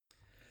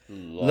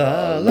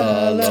La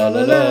la la la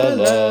la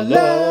la la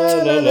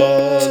la la la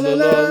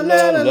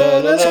la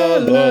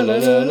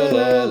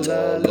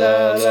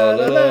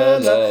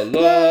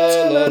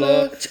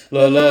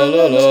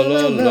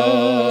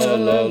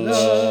la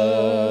la.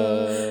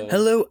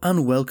 Hello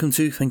and welcome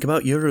to Think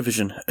About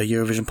Eurovision, a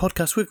Eurovision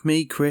podcast with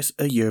me, Chris,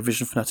 a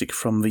Eurovision fanatic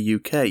from the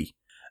UK.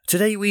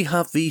 Today we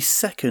have the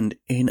second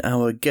in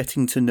our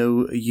Getting to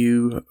Know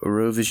You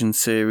Eurovision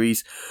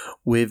series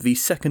with the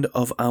second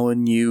of our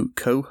new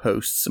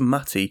co-hosts,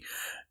 Matty,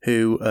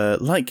 who,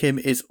 like him,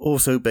 is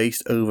also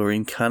based over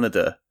in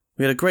Canada.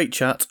 We had a great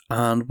chat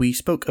and we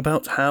spoke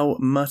about how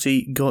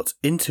Matty got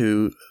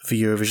into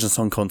the Eurovision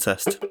Song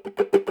Contest.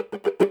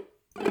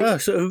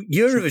 So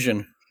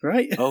Eurovision,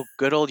 right? Oh,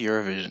 good old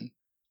Eurovision.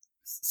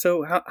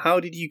 So how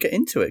did you get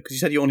into it? Because you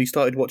said you only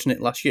started watching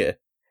it last year.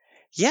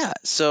 Yeah,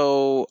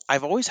 so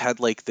I've always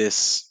had like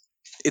this.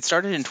 It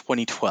started in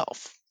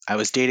 2012. I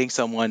was dating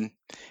someone,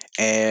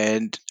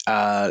 and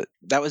that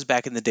was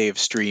back in the day of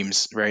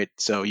streams, right?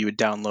 So you would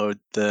download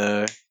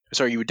the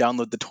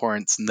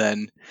torrents and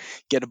then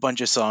get a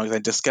bunch of songs. I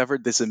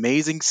discovered this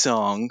amazing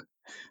song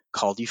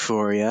called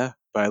Euphoria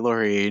by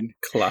Loreen.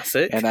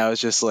 Classic. And I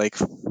was just like,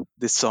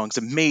 this song's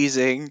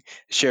amazing,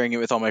 sharing it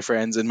with all my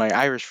friends. And my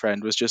Irish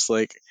friend was just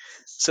like,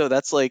 so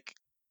that's like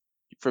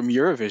from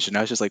Eurovision.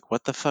 I was just like,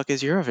 what the fuck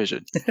is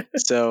Eurovision?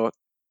 So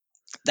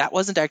that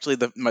wasn't actually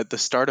the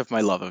start of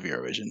my love of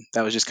Eurovision.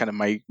 That was just kind of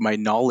my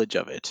knowledge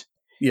of it.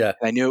 Yeah.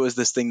 And I knew it was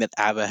this thing that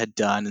ABBA had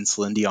done and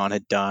Celine Dion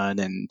had done,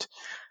 and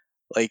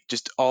like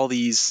just all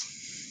these,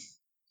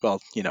 well,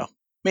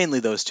 mainly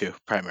those two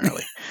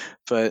primarily.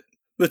 But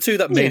the two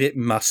that made it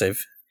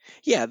massive.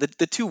 Yeah,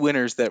 the two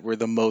winners that were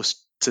the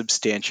most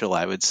substantial,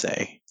 I would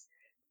say,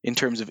 in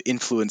terms of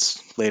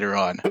influence later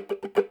on.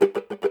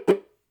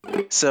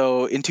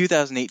 So in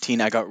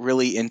 2018, I got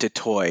really into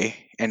Toy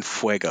and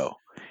Fuego,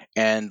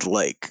 and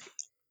like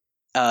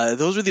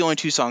those were the only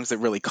two songs that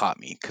really caught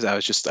me, because I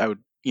would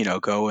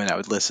go and I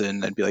would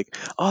listen and be like,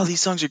 oh,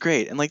 these songs are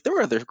great, and like there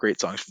were other great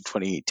songs from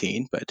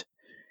 2018, but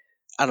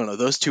I don't know,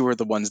 those two were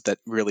the ones that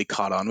really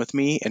caught on with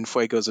me. And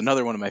Fuego is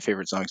another one of my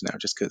favorite songs now,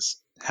 just because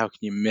how can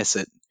you miss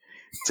it?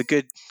 It's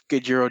a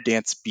good Euro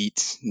dance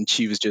beat, and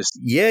she was just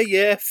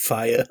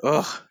fire.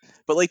 Ugh.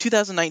 But like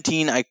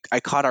 2019, I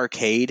caught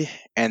Arcade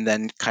and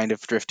then kind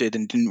of drifted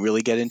and didn't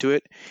really get into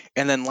it.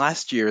 And then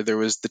last year there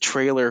was the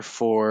trailer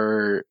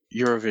for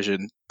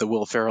Eurovision, the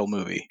Will Ferrell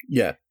movie.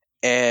 Yeah.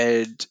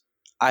 And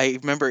I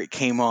remember it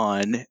came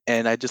on,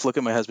 and I just look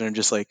at my husband and I'm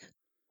just like,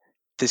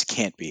 this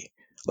can't be.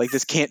 Like,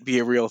 this can't be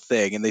a real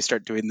thing. And they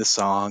start doing the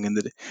song,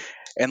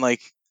 and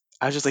like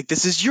I was just like,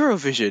 this is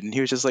Eurovision. And he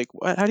was just like,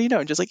 what? How do you know?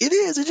 And just like, it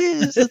is.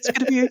 It's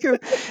going to be a Euro.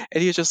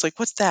 And he was just like,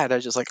 what's that? I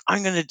was just like,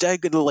 I'm going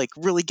to like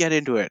really get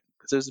into it,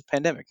 because there's a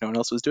pandemic. No one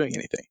else was doing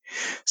anything.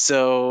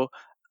 So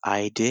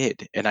I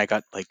did. And I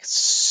got like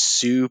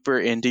super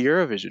into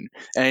Eurovision.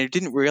 And I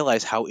didn't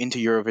realize how into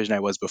Eurovision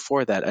I was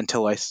before that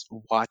until I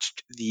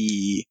watched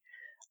the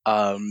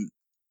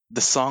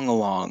song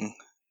along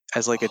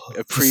as like a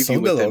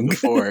preview with him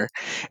before.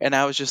 And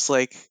I was just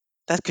like,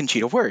 that's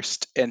Conchita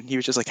Wurst. And he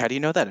was just like, how do you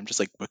know that? I'm just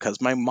like, because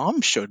my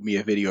mom showed me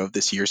a video of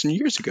this years and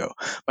years ago.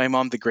 My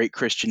mom, the great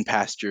Christian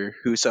pastor,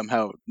 who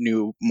somehow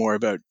knew more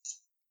about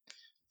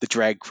the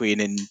drag queen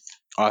in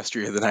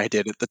Austria than I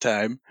did at the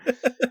time.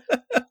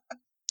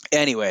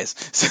 Anyways,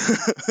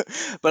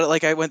 but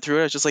like I went through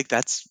it, I was just like,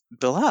 that's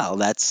Bilal,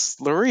 that's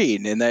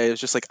Loreen. And I was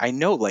just like, I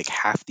know like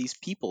half these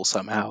people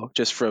somehow,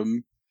 just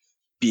from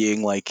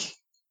being like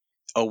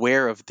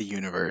aware of the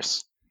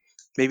universe.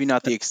 Maybe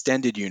not the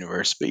extended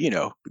universe, but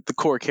the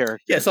core character.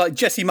 Yeah, so like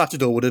Jesse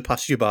Matador would have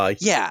passed you by.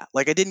 Yeah,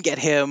 like I didn't get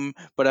him,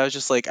 but I was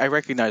just like, I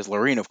recognized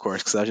Loreen, of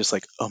course, because I was just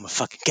like, oh my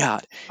fucking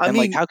god. I mean,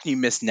 like, how can you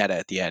miss Netta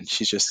at the end?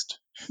 She's just...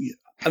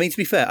 I mean, to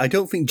be fair, I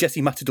don't think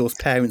Jesse Matador's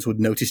parents would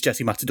notice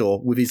Jesse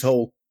Matador with his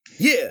whole,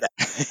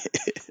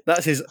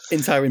 that's his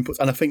entire input,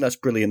 and I think that's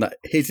brilliant, that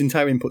his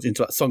entire input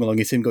into that song along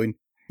is him going,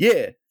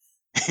 yeah.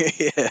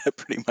 Yeah,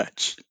 pretty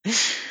much.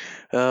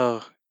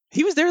 Oh...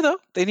 He was there though.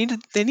 They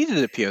needed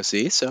a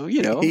POC, so he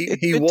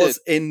was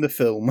in the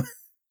film.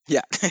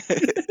 Yeah.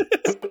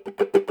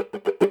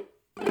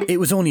 It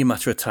was only a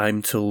matter of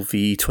time till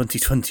the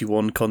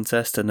 2021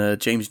 contest,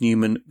 and James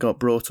Newman got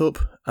brought up,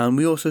 and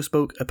we also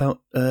spoke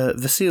about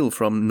the seal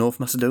from North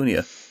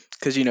Macedonia.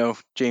 Because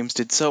James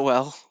did so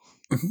well.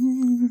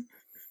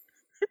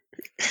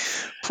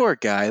 Poor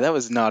guy. That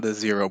was not a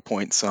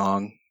 0-point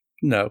song.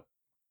 No.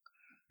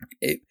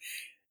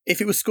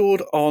 If it was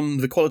scored on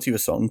the quality of a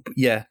song,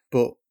 yeah,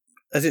 but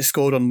as it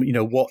scored on,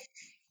 what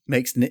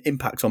makes an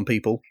impact on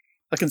people,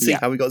 I can see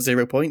how we got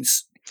 0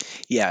 points.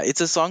 Yeah,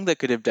 it's a song that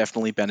could have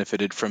definitely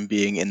benefited from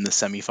being in the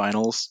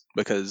semifinals,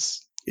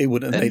 because it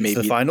wouldn't have made it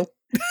to the final.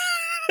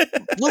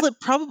 Well, it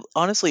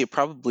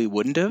probably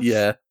wouldn't have.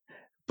 Yeah.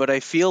 But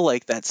I feel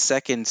like that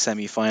second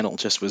semifinal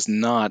just was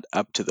not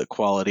up to the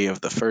quality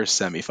of the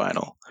first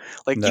semifinal.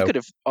 Like, you could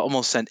have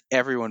almost sent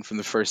everyone from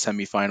the first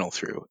semifinal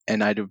through,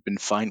 and I'd have been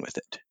fine with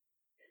it.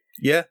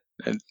 Yeah.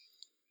 And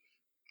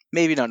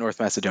maybe not North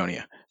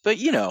Macedonia, but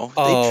they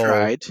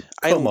tried.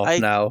 Come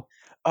on now.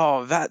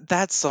 Oh,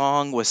 that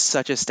song was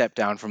such a step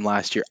down from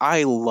last year.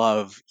 I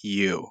love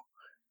you.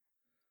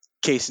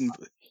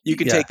 You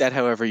can take that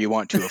however you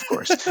want to, of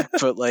course.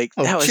 But like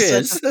Oh, that was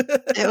cheers.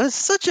 it was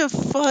such a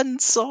fun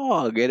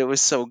song, and it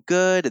was so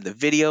good, and the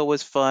video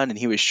was fun, and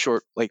he was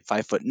short, like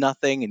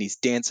 5'0" and he's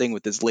dancing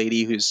with this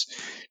lady who's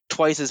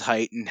twice his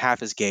height and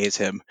half as gay as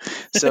him.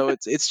 So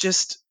it's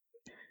just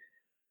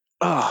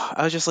I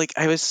was just like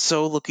I was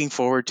so looking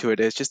forward to it.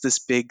 It's just this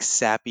big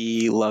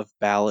sappy love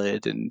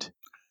ballad, and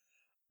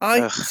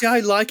I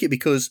like it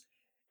because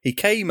he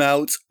came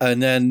out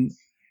and then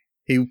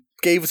he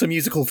gave us a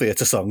musical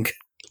theatre song.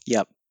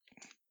 Yep.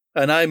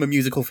 And I'm a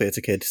musical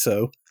theatre kid,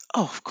 so...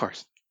 Oh, of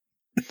course.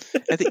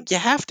 I think you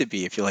have to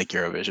be if you like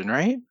Eurovision,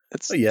 right?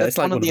 That's it's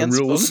like one of the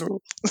rules.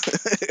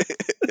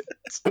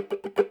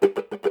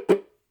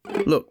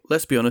 Look,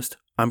 let's be honest,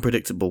 I'm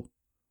predictable.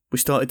 We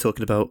started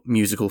talking about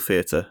musical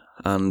theatre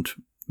and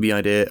the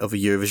idea of a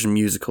Eurovision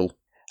musical.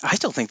 I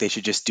still think they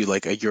should just do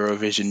like a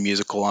Eurovision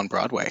musical on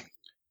Broadway.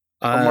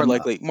 Or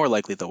more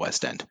likely the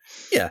West End.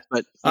 Yeah,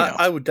 but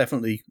I would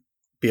definitely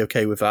be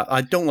okay with that.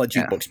 I don't like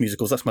jukebox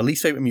musicals. That's my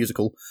least favourite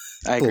musical.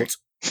 I agree.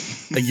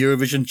 A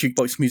Eurovision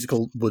jukebox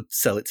musical would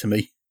sell it to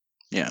me.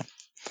 Yeah.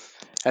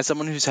 As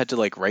someone who's had to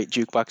like write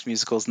jukebox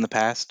musicals in the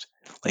past,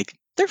 like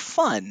they're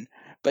fun,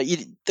 but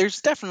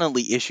there's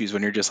definitely issues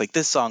when you're just like,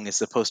 this song is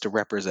supposed to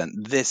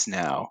represent this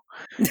now.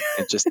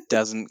 It just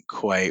doesn't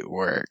quite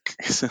work.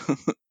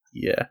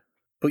 Yeah.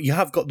 But you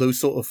have got those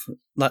sort of,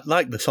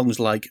 like the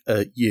songs like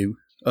You,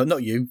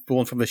 not You, the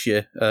one from this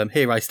year,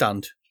 Here I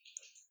Stand.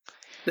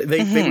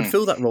 They would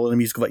fill that role in a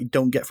musical that you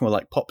don't get from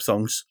like pop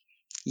songs.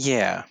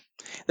 Yeah,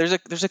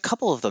 there's a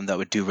couple of them that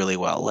would do really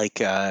well. Like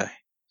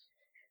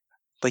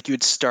you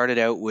had started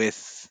out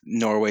with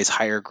Norway's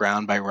Higher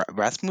Ground by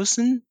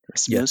Rasmussen.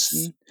 Yes.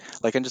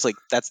 Like I'm just like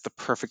that's the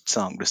perfect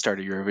song to start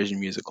a Eurovision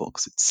musical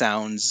because it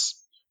sounds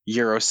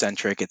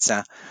Eurocentric.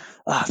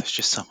 There's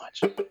just so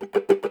much.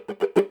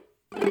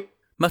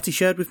 Matty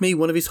shared with me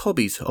one of his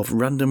hobbies of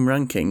random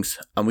rankings,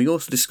 and we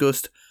also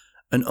discussed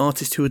an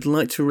artist who would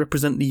like to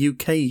represent the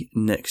UK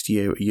next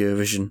year at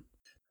Eurovision.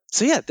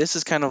 So yeah, this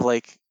is kind of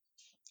like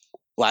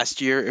last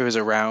year. It was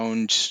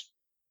around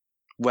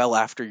well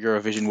after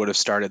Eurovision would have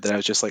started that I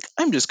was just like,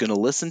 I'm just going to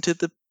listen to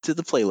the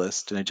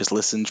playlist, and I just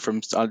listened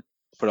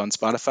put on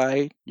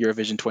Spotify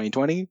Eurovision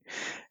 2020,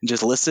 and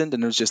just listened,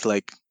 and it was just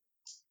like,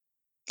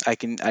 I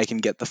can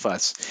get the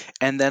fuss.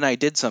 And then I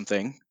did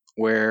something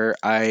where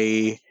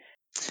I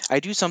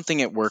do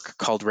something at work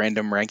called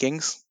random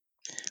rankings,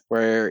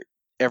 where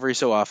every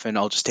so often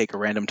I'll just take a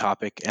random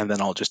topic and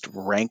then I'll just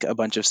rank a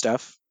bunch of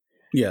stuff.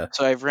 Yeah.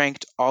 So I've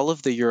ranked all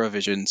of the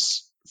Eurovisions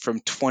from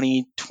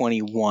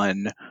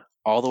 2021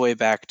 all the way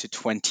back to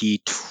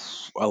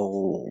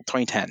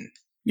 2010.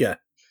 Yeah.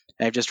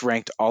 And I've just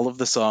ranked all of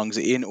the songs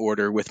in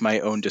order with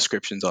my own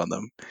descriptions on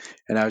them.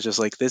 And I was just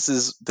like, this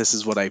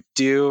is what I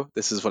do.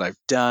 This is what I've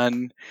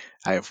done.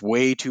 I have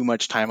way too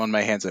much time on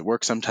my hands at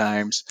work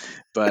sometimes,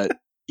 but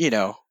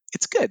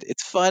it's good.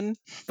 It's fun.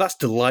 That's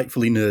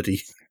delightfully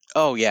nerdy.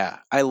 Oh yeah,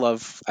 I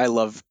love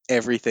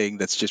everything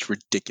that's just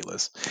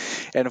ridiculous.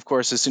 And of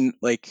course,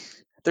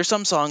 there's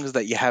some songs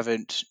that you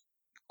haven't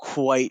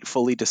quite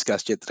fully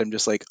discussed yet that I'm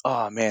just like,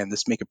 oh man,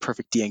 this make a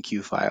perfect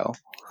DNQ file.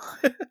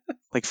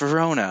 Like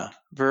Verona,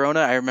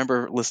 I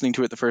remember listening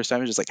to it the first time. I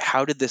was just like,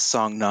 how did this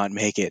song not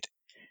make it?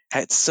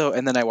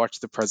 And then I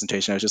watched the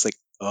presentation. I was just like,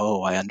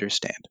 oh, I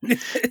understand.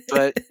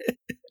 But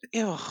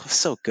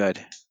so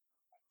good.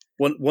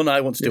 One I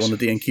want to do on the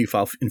DNQ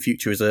file in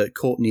future is a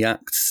Courtney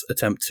Act's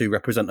attempt to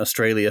represent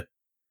Australia.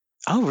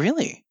 Oh,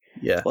 really?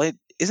 Yeah. Well,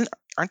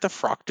 aren't the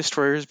Frock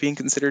Destroyers being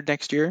considered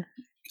next year?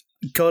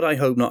 God, I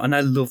hope not. And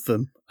I love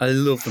them,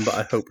 but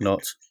I hope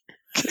not.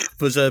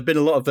 There's been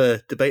a lot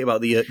of debate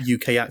about the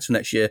UK acts for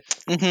next year.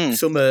 Mm-hmm.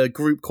 Some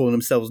group calling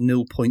themselves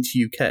Nil Points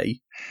UK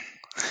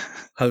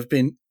have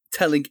been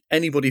telling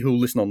anybody who'll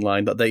listen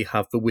online that they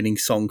have the winning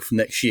song for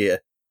next year.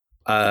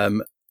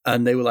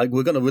 And they were like,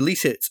 we're going to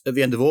release it at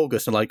the end of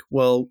August. And like,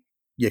 well,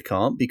 you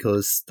can't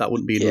because that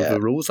wouldn't be in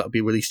the rules. That would be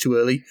released too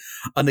early.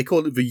 And they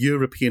call it the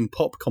European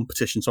Pop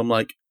Competition. So I'm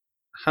like,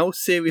 how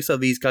serious are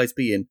these guys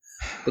being?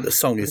 But the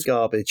song is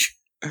garbage.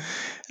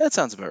 That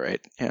sounds about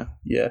right. Yeah.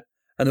 Yeah.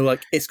 And they're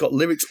like, it's got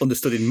lyrics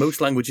understood in most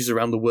languages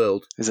around the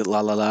world. Is it La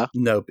La La?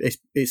 No,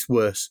 it's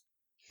worse.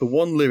 The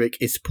one lyric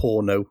is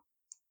porno.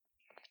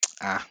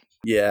 Ah.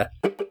 Yeah.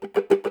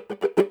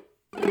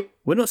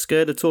 We're not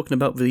scared of talking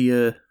about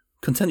the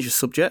contentious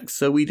subjects,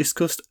 so we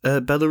discussed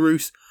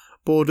Belarus,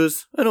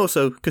 Borders, and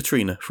also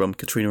Katrina from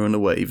Katrina and the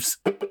Waves.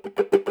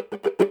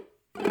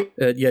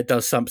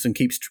 Daz Sampson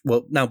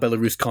now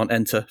Belarus can't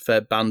enter.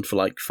 They're banned for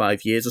like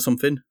 5 years or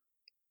something.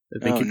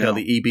 They've been kicked out of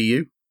the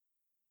EBU.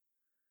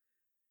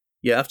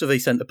 Yeah, after they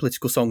sent a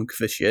political song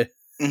this year.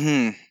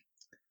 Mm-hmm.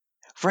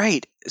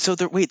 Right. So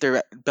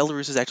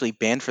Belarus is actually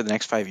banned for the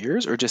next 5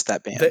 years, or just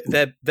that ban?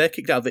 They're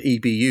kicked out of the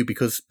EBU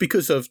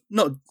because of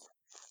not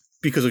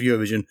because of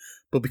Eurovision,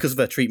 but because of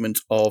their treatment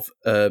of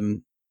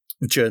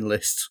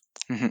journalists.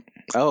 Mm-hmm.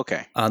 Oh,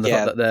 okay. And the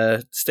fact that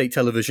their state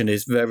television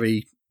is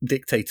very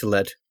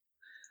dictator-led.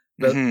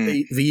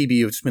 The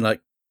EBU have just been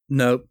like,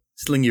 No,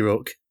 sling your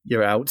hook.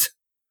 You're out.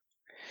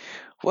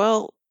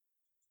 Well,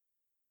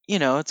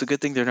 it's a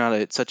good thing they're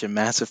not such a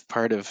massive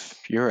part of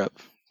Europe.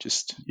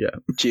 Just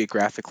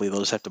geographically, they'll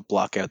just have to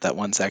block out that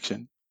one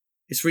section.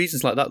 It's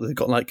reasons like that they've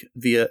got like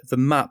the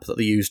map that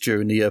they use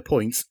during the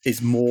points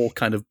is more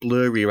kind of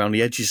blurry around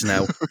the edges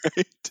now.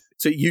 Right.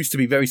 So it used to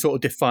be very sort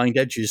of defined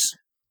edges.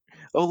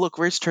 Oh, look,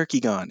 where's Turkey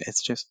gone?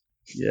 It's just...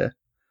 Yeah.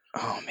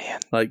 Oh, man.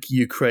 Like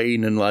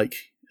Ukraine and like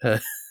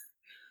the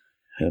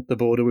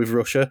border with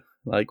Russia,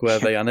 like where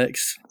they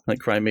annexed, like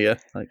Crimea.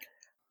 Like,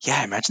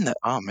 yeah, imagine that.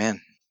 Oh,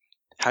 man.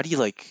 How do you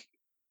like...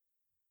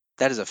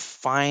 That is a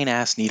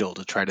fine-ass needle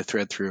to try to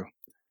thread through.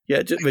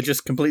 Yeah, they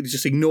just completely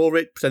just ignore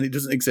it, pretend it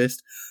doesn't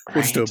exist. Right.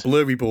 We'll just do a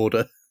blurry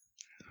border.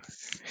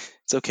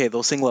 It's okay.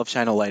 They'll sing "Love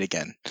Shine a Light"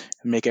 again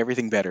and make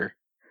everything better.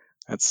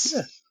 That's...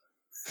 Yeah.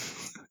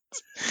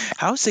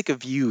 How sick of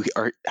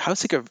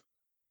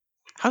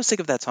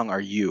that song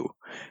are you?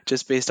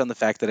 Just based on the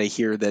fact that I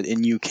hear that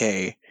in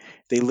UK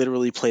they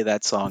literally play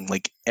that song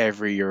like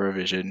every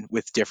Eurovision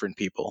with different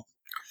people.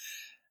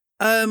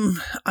 I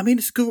mean,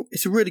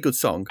 it's a really good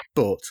song,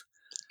 but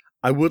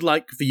I would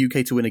like the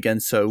UK to win again,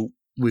 so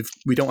we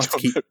don't have to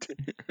keep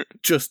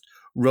just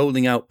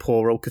rolling out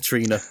poor old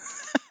Katrina.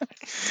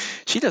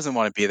 She doesn't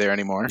want to be there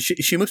anymore.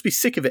 She must be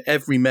sick of it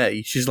every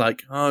May. She's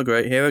like, oh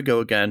great, here I go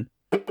again.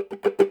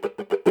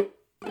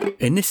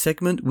 In this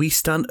segment, we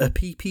stand a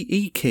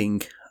PPE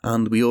king,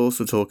 and we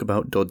also talk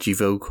about dodgy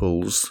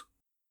vocals.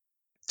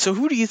 So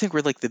who do you think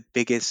were like the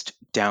biggest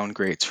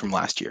downgrades from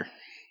last year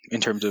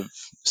in terms of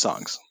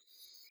songs?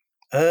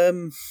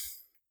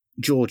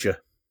 Georgia.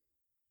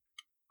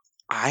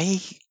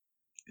 I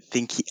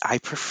think I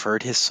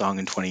preferred his song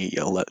in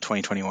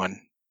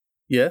 2021.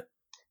 Yeah?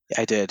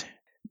 I did.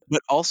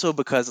 But also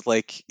because,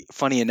 like,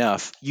 funny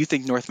enough, you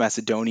think North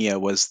Macedonia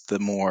was the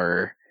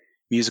more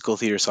musical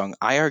theater song.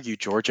 I argue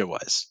Georgia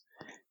was.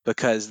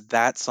 Because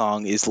that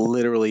song is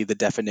literally the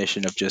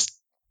definition of just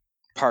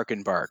park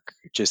and bark.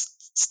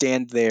 Just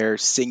stand there,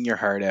 sing your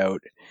heart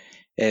out.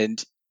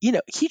 And,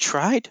 he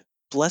tried.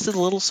 Blessed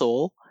little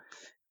soul.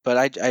 But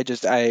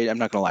I'm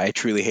not going to lie, I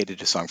truly hated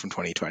his song from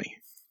 2020.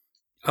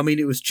 I mean,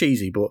 it was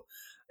cheesy, but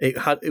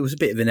it was a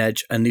bit of an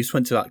edge, and he just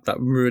went to that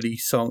really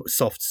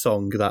soft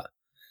song that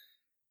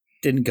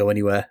didn't go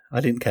anywhere.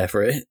 I didn't care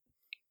for it.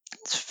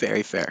 It's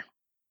very fair.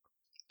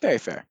 Very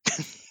fair.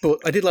 But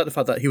I did like the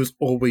fact that he was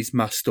always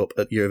masked up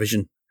at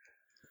Eurovision.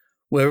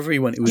 Wherever he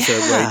went, he was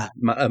wearing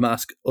a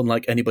mask,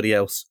 unlike anybody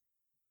else.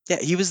 Yeah,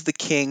 he was the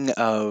king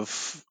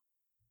of,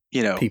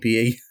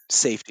 PPE.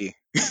 Safety.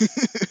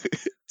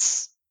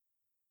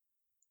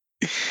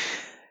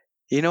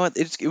 You know what?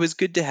 It was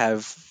good to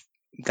have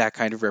that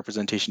kind of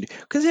representation.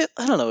 Because,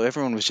 I don't know,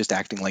 everyone was just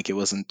acting like it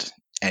wasn't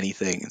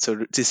anything. And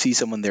so to see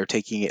someone there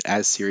taking it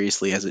as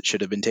seriously as it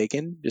should have been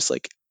taken, just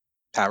like,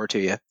 power to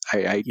you.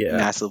 I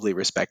massively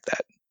respect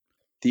that.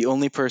 The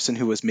only person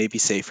who was maybe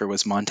safer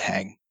was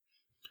Montang.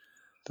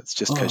 That's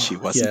just because she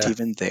wasn't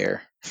even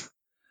there.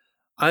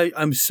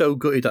 I'm so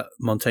gutted that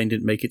Montaigne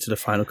didn't make it to the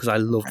final because I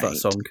love that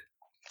song.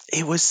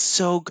 I was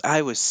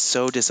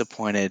so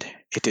disappointed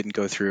it didn't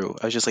go through.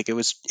 I was just like,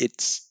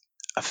 it's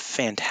a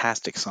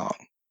fantastic song.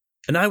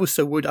 And I was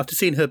so worried after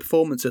seeing her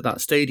performance at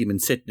that stadium in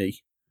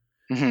Sydney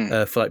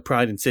for like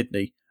Pride in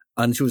Sydney,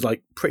 and she was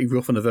like pretty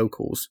rough on the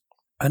vocals,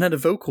 and then the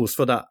vocals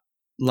for that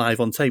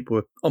live on tape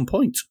were on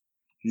point.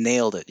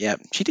 Nailed it. Yeah,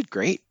 she did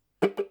great.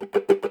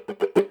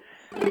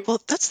 Well,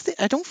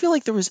 I don't feel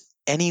like there was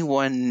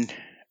anyone.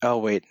 Oh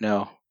wait,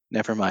 no,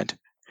 never mind.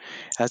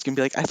 I was gonna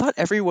be like, I thought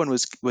everyone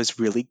was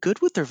really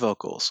good with their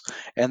vocals,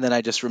 and then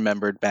I just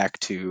remembered back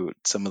to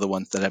some of the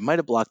ones that I might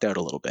have blocked out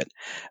a little bit.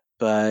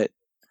 But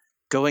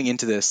going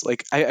into this,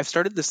 like, I've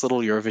started this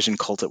little Eurovision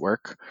cult at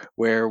work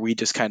where we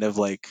just kind of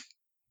like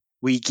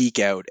we geek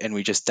out and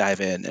we just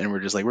dive in, and we're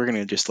just like, we're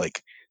gonna just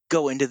like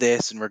go into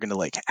this and we're gonna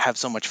like have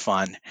so much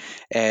fun.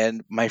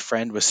 And my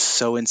friend was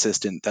so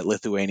insistent that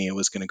Lithuania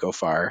was gonna go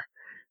far,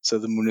 so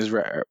the moon is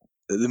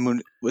the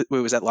moon. Wait,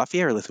 was that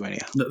Latvia or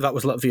Lithuania? No, that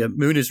was Latvia.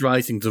 Moon is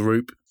rising.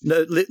 Zarup.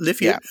 No,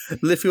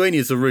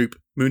 Lithuania's Zarup.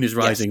 Moon is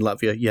rising. Yes.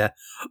 Latvia. Yeah.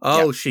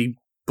 Oh, yeah. She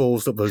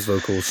balls up those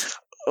vocals.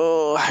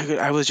 Oh,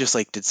 I was just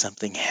like, did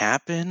something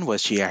happen?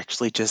 Was she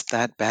actually just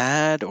that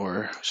bad,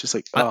 or was just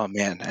like, oh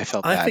man, I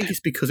felt bad. I think it's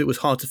because it was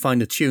hard to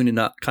find a tune in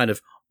that kind of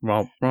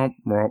right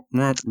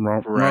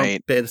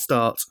bit at the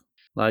start.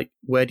 Like,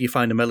 where do you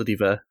find a melody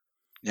there?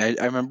 Yeah,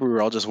 I remember we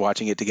were all just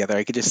watching it together.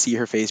 I could just see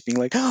her face being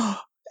like, oh.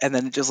 And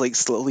then it just like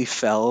slowly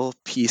fell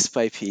piece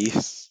by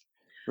piece,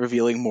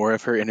 revealing more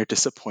of her inner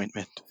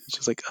disappointment.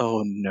 She's like,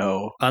 oh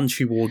no. And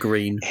she wore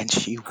green.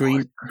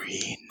 Green.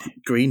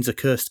 Green's a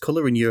cursed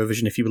colour in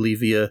Eurovision, if you believe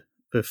the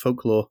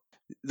folklore.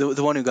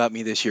 The one who got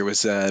me this year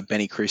was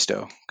Benny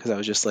Cristo, because I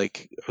was just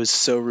like, I was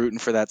so rooting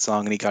for that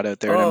song, and he got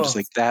out there, and I'm just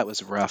like, that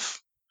was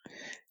rough.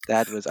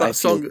 That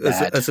song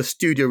as a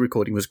studio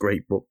recording was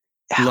great, but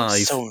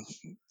live,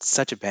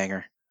 such a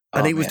banger.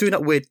 And he was doing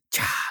that weird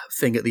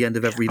thing at the end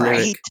of every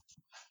lyric.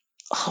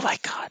 Oh my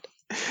god,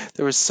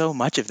 there was so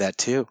much of that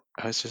too.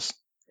 I was just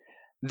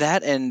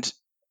that, and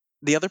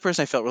the other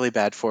person I felt really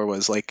bad for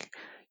was like,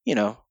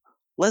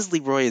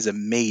 Leslie Roy is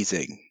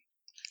amazing.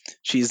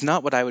 She is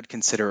not what I would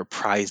consider a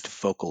prized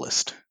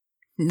vocalist.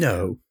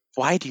 No.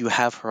 Why do you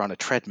have her on a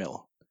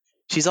treadmill?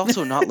 She's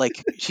also not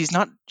like she's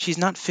not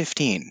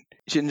 15.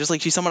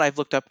 She's someone I've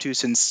looked up to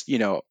since,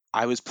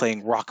 I was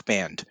playing Rock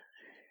Band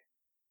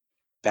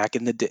back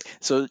in the day.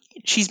 So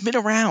she's been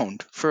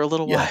around for a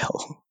little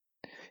while.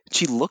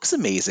 She looks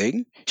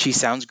amazing. She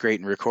sounds great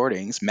in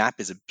recordings. Map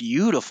is a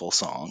beautiful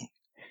song.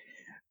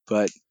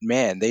 But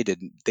man, they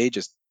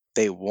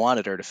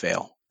wanted her to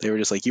fail. They were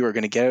just like, you are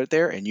going to get out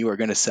there and you are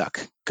going to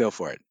suck. Go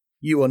for it.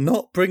 You are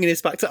not bringing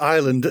us back to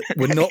Ireland.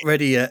 We're not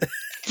ready yet.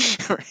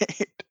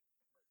 Right.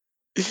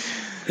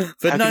 The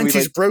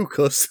 90s broke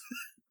us.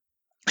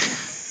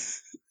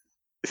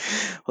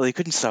 Well, they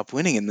couldn't stop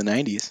winning in the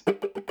 90s.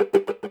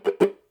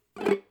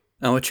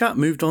 Our chat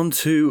moved on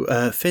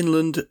to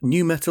Finland,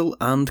 new metal,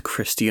 and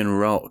Christian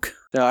rock.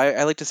 No,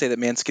 I like to say that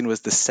Måneskin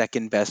was the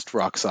second best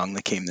rock song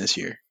that came this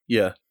year.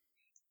 Yeah.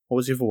 What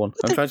was the other one?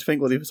 I'm trying to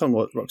think what the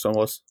other rock song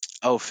was.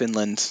 Oh,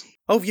 Finland.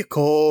 Oh, of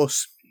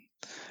course.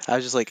 I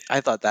was just like,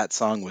 I thought that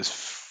song was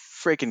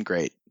freaking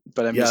great.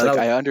 But I'm just like,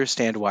 I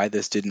understand why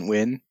this didn't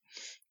win,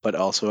 but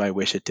also I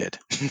wish it did.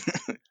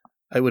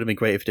 It would have been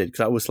great if it did, because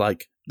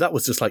that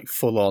was just like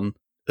full-on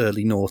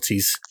early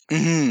noughties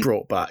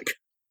brought back.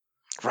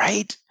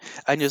 Right?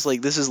 I'm just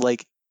like, this is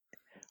like,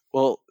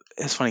 well,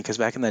 it's funny because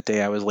back in that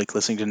day I was like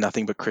listening to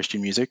nothing but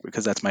Christian music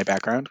because that's my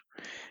background.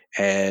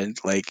 And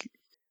like,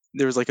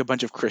 there was like a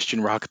bunch of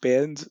Christian rock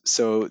bands.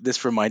 So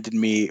this reminded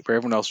me, where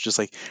everyone else was just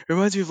like, it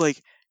reminds me of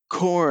like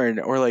Korn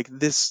or like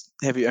this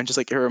heavy. I'm just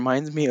like, it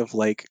reminds me of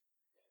like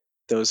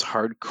those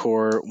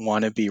hardcore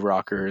wannabe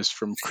rockers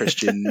from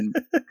Christian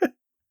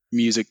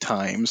music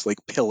times,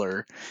 like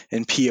Pillar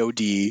and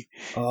POD.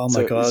 Oh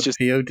my God, just,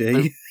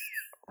 POD.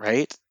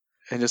 Right?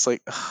 And just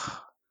like,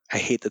 I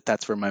hate that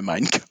that's where my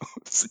mind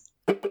goes.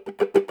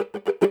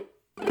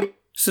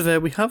 So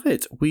there we have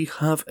it. We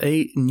have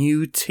a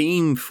new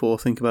team for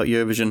Think About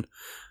Eurovision.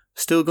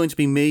 Still going to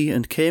be me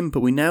and Kim,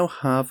 but we now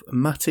have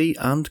Matty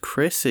and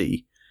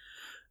Chrissy.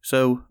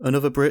 So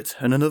another Brit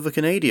and another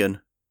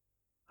Canadian.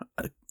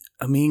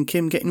 I mean,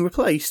 Kim getting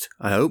replaced?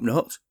 I hope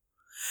not.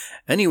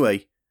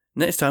 Anyway,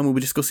 next time we'll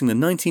be discussing the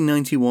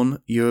 1991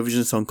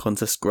 Eurovision Song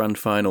Contest Grand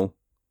Final.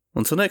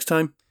 Until next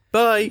time.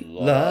 Bye.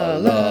 La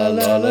la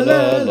la la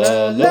la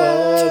la la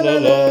la la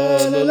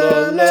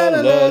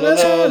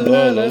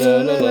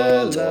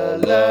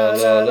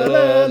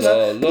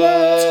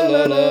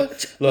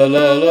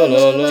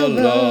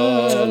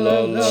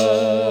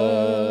la.